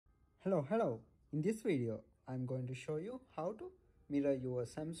Hello. In this video, I'm going to show you how to mirror your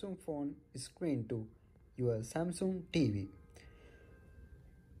Samsung phone screen to your Samsung TV.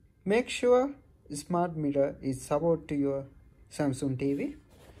 Make sure Smart Mirror is supported to your Samsung TV.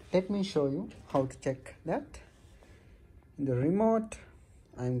 Let me show you how to check that. In the remote,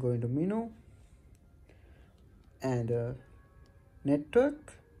 I'm going to menu and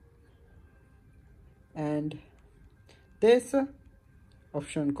network, and there's a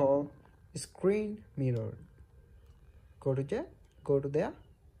option called screen mirror. Go to there.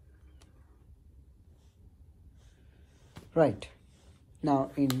 Right,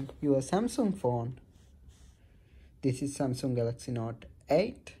 now in your Samsung phone, this is Samsung Galaxy Note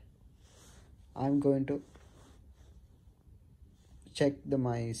 8. I'm going to check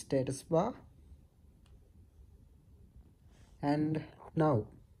my status bar, and now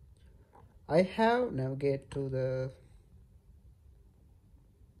I have navigate to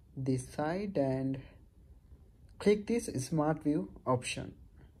this side and click this Smart View option.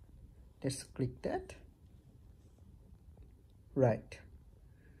 Let's click that. Right,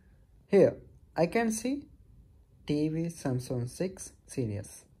 here I can see TV Samsung 6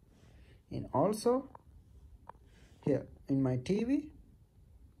 series, and also here in my TV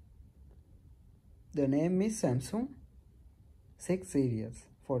the name is Samsung 6 series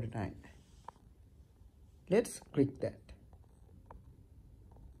 49. Let's click that.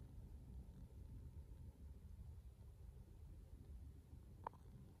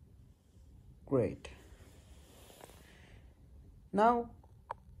 Great. Now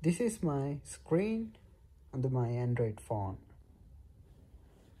this is my screen on my Android phone.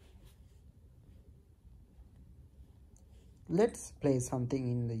 Let's play something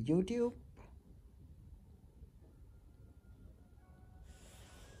in the YouTube.